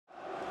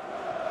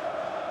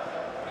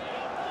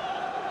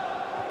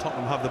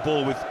Tottenham have the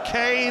ball with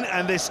Kane,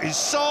 and this is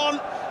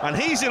Son, and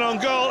he's in on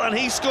goal, and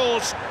he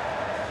scores.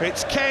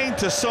 It's Kane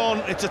to Son,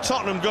 it's a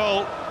Tottenham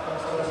goal.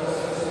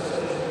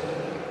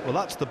 Well,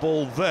 that's the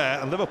ball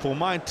there, and Liverpool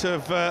might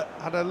have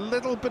had a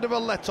little bit of a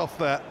let-off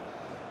there.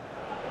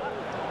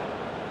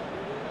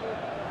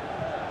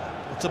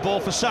 It's a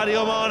ball for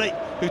Sadio Mane,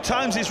 who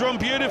times his run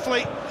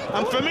beautifully,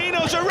 and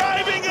Firmino's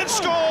arriving and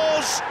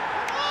scores!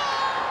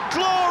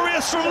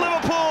 Glorious from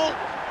Liverpool!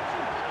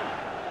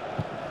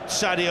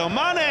 Sadio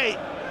Mane,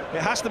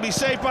 it has to be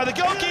saved by the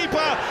goalkeeper,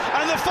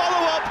 and the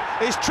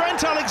follow-up is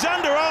Trent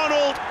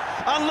Alexander-Arnold,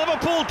 and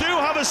Liverpool do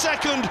have a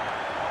second.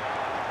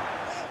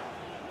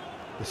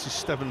 This is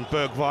Steven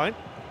Bergwijn,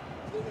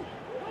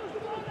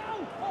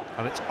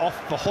 and it's off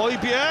for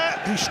Højbjerg,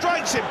 who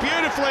strikes it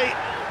beautifully,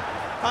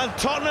 and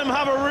Tottenham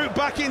have a route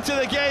back into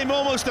the game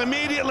almost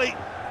immediately.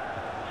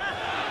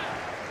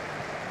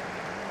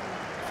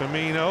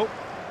 Firmino,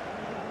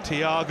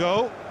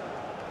 Thiago,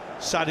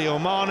 Sadio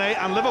Mane,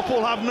 and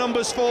Liverpool have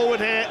numbers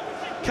forward here.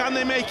 Can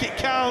they make it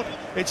count?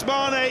 It's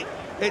Mane,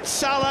 it's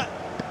Salah,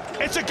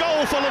 it's a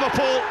goal for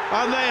Liverpool,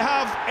 and they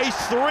have a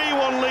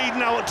 3-1 lead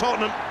now at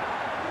Tottenham.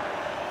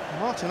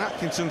 Martin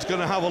Atkinson's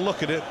going to have a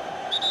look at it.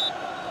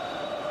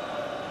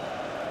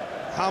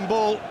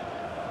 Handball.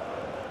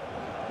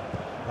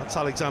 That's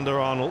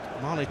Alexander-Arnold.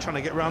 Mane trying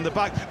to get round the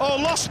back. Oh,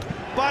 lost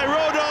by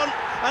Rodon,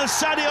 and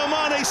Sadio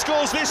Mane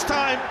scores this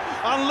time,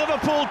 and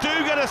Liverpool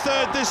do get a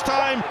third this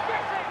time.